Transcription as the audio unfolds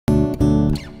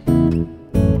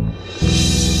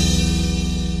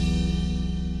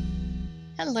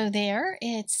Hello there,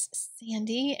 it's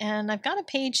Sandy, and I've got a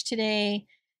page today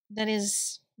that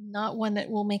is not one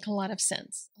that will make a lot of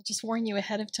sense. I'll just warn you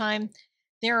ahead of time.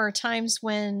 There are times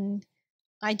when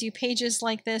I do pages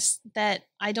like this that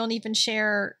I don't even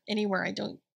share anywhere. I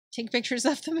don't take pictures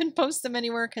of them and post them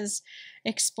anywhere because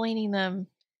explaining them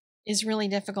is really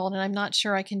difficult, and I'm not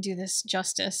sure I can do this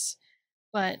justice.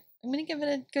 But I'm going to give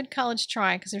it a good college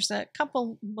try because there's a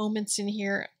couple moments in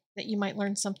here that you might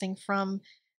learn something from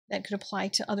that could apply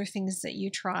to other things that you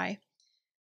try,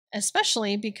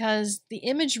 especially because the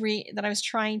imagery that I was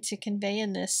trying to convey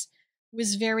in this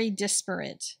was very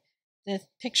disparate. The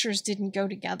pictures didn't go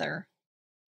together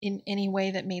in any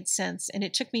way that made sense, and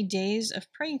it took me days of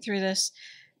praying through this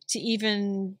to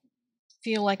even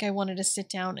feel like I wanted to sit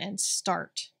down and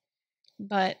start.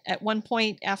 But at one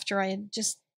point, after I had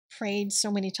just prayed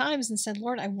so many times and said,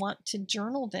 Lord, I want to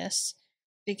journal this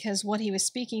because what he was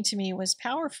speaking to me was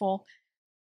powerful.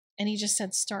 And he just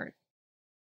said, start,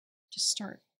 just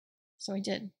start. So I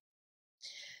did.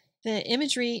 The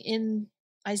imagery in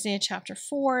Isaiah chapter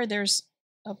 4, there's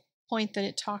a point that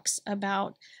it talks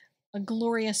about a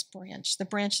glorious branch, the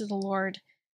branch of the Lord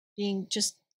being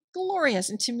just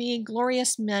glorious. And to me,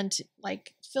 glorious meant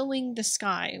like filling the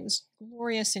sky. It was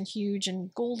glorious and huge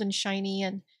and gold and shiny.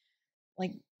 And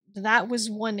like that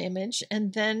was one image.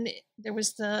 And then there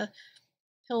was the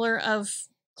pillar of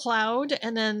cloud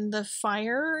and then the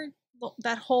fire,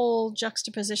 that whole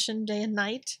juxtaposition, day and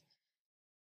night.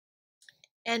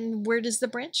 And where does the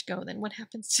branch go then? What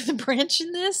happens to the branch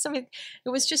in this? I mean, it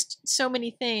was just so many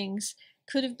things.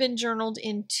 Could have been journaled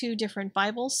in two different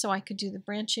Bibles, so I could do the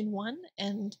branch in one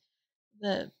and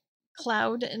the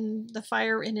cloud and the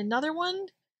fire in another one.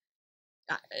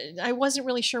 I wasn't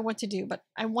really sure what to do, but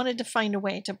I wanted to find a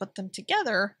way to put them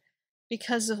together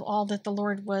because of all that the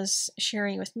Lord was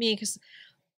sharing with me, because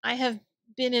I have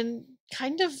been in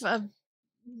kind of a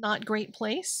not great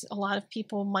place. A lot of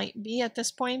people might be at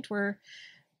this point. We're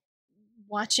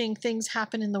watching things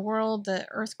happen in the world, the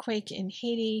earthquake in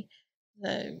Haiti,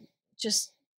 the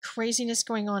just craziness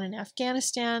going on in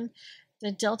Afghanistan,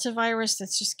 the Delta virus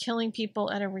that's just killing people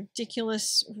at a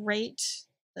ridiculous rate,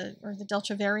 or the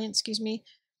Delta variant, excuse me.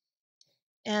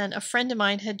 And a friend of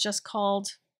mine had just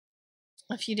called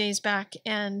a few days back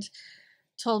and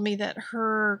told me that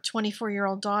her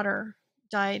 24-year-old daughter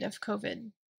died of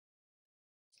COVID.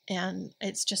 And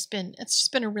it's just been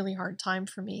a really hard time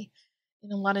for me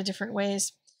in a lot of different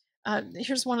ways.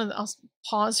 Here's one of the, I'll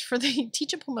pause for the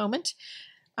teachable moment.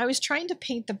 I was trying to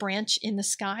paint the branch in the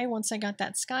sky once I got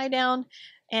that sky down,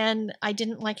 and I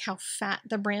didn't like how fat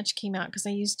the branch came out because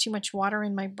I used too much water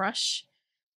in my brush.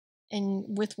 And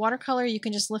with watercolor, you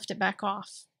can just lift it back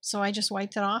off. So I just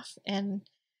wiped it off and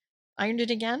ironed it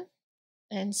again.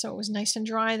 And so it was nice and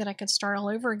dry that I could start all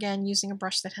over again using a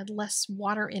brush that had less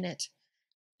water in it.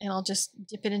 And I'll just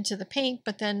dip it into the paint,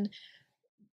 but then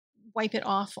wipe it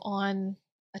off on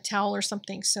a towel or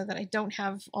something so that I don't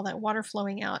have all that water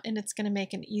flowing out, and it's going to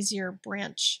make an easier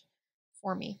branch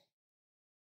for me.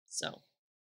 So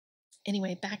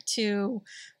anyway, back to,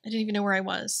 I didn't even know where I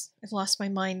was. I've lost my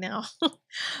mind now.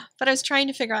 But I was trying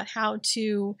to figure out how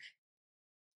to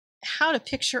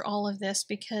picture all of this,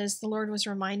 because the Lord was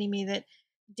reminding me that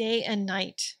day and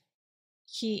night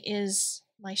he is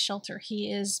my shelter. He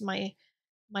is my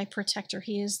protector.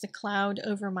 He is the cloud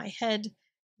over my head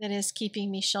that is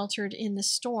keeping me sheltered in the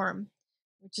storm,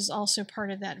 which is also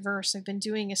part of that verse. I've been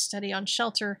doing a study on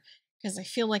shelter because I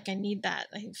feel like I need that.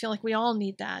 I feel like we all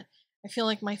need that. I feel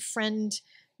like my friend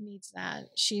needs that.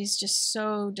 She's just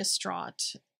so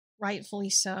distraught, rightfully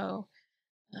so.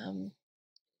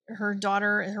 Her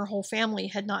daughter and her whole family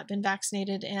had not been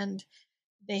vaccinated, and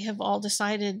they have all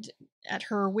decided at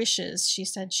her wishes. She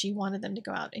said she wanted them to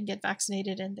go out and get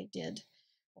vaccinated, and they did,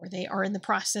 or they are in the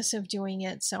process of doing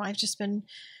it. So I've just been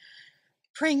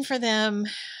praying for them,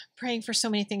 praying for so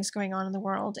many things going on in the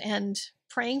world, and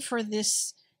praying for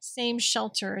this same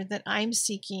shelter that I'm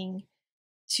seeking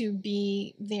to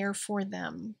be there for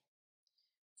them,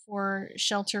 for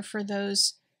shelter for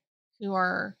those who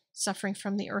are suffering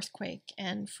from the earthquake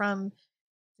and from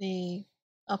the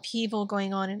upheaval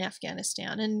going on in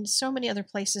Afghanistan and so many other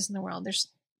places in the world. There's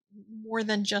more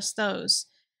than just those.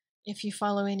 If you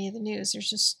follow any of the news,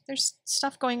 there's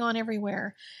stuff going on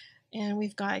everywhere. And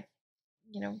we've got,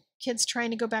 kids trying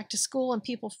to go back to school and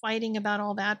people fighting about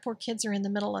all that. Poor kids are in the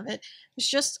middle of it. There's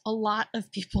just a lot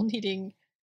of people needing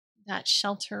that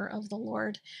shelter of the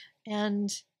Lord. And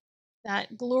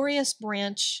that glorious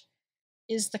branch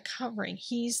is the covering.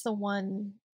 He's the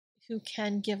one who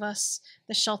can give us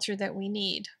the shelter that we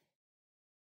need.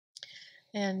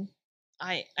 And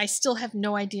I still have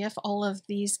no idea if all of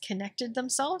these connected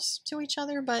themselves to each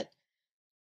other, but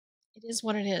it is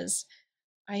what it is.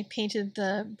 I painted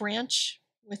the branch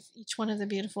with each one of the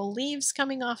beautiful leaves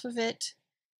coming off of it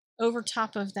over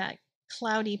top of that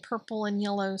cloudy purple and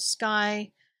yellow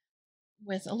sky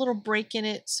with a little break in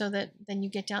it so that then you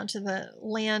get down to the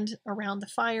land around the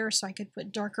fire, so I could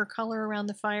put darker color around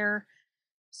the fire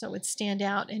so it would stand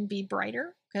out and be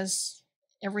brighter, because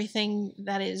everything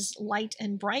that is light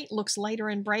and bright looks lighter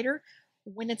and brighter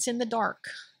when it's in the dark.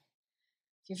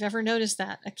 If you've ever noticed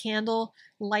that, a candle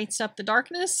lights up the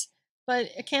darkness, but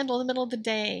a candle in the middle of the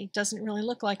day doesn't really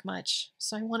look like much.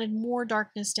 So I wanted more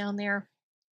darkness down there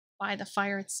by the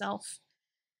fire itself,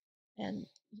 and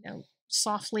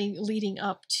softly leading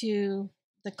up to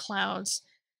the clouds.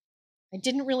 I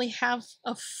didn't really have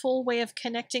a full way of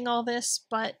connecting all this,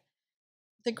 but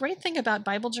the great thing about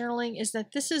Bible journaling is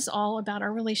that this is all about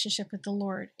our relationship with the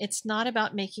Lord. It's not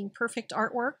about making perfect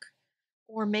artwork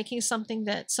or making something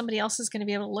that somebody else is going to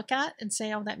be able to look at and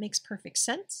say, oh, that makes perfect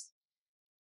sense.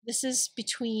 This is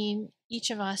between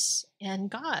each of us and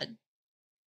God.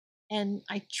 And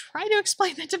I try to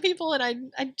explain that to people,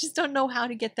 and I just don't know how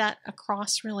to get that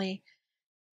across, really,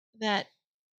 that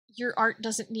your art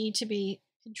doesn't need to be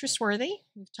Pinterest worthy.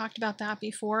 We've talked about that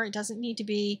before. It doesn't need to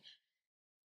be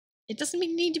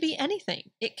anything.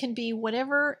 It can be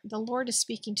whatever the Lord is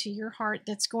speaking to your heart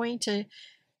that's going to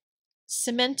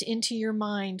cement into your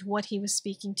mind what he was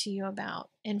speaking to you about.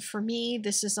 And for me,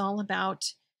 this is all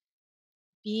about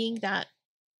being that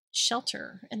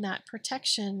shelter and that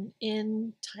protection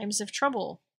in times of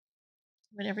trouble.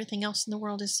 When everything else in the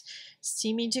world is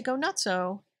seeming to go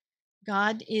nutso,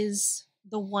 God is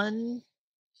the one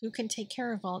who can take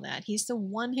care of all that. He's the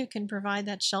one who can provide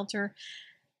that shelter.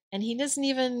 And he doesn't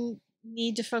even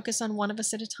need to focus on one of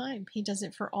us at a time. He does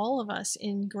it for all of us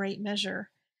in great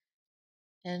measure.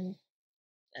 And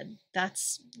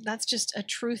that's just a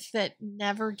truth that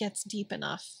never gets deep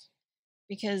enough,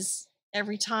 because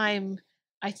every time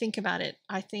I think about it,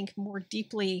 I think more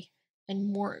deeply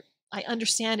and more, I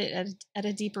understand it at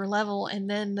a deeper level. And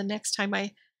then the next time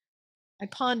I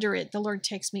ponder it, the Lord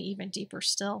takes me even deeper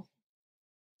still.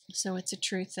 So it's a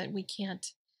truth that we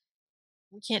can't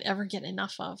ever get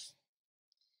enough of.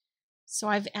 So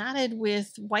I've added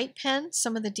with white pen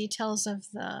some of the details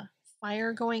of the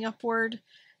fire going upward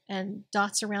and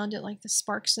dots around it like the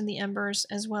sparks and the embers,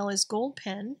 as well as gold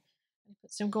pen. I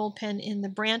put some gold pen in the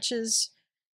branches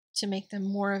to make them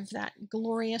more of that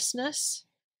gloriousness,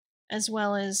 as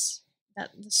well as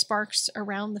the sparks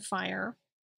around the fire.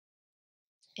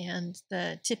 And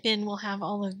the tip-in will have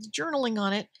all of the journaling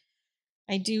on it.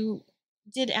 I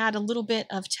did add a little bit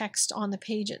of text on the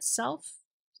page itself,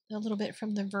 a little bit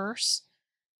from the verse.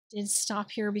 Did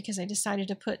stop here because I decided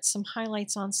to put some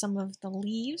highlights on some of the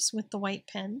leaves with the white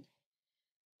pen,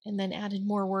 and then added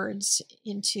more words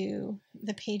into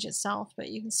the page itself. But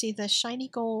you can see the shiny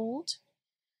gold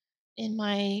in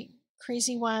my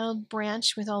crazy wild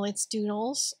branch with all its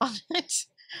doodles on it.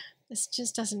 This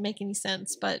just doesn't make any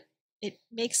sense, but it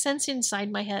makes sense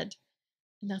inside my head,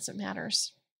 and that's what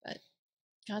matters. But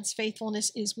God's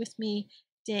faithfulness is with me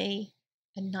day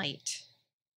and night,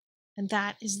 and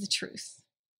that is the truth.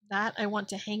 That I want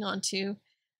to hang on to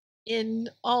in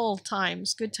all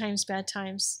times, good times, bad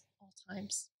times, all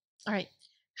times. All right.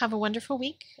 Have a wonderful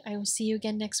week. I will see you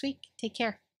again next week. Take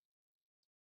care.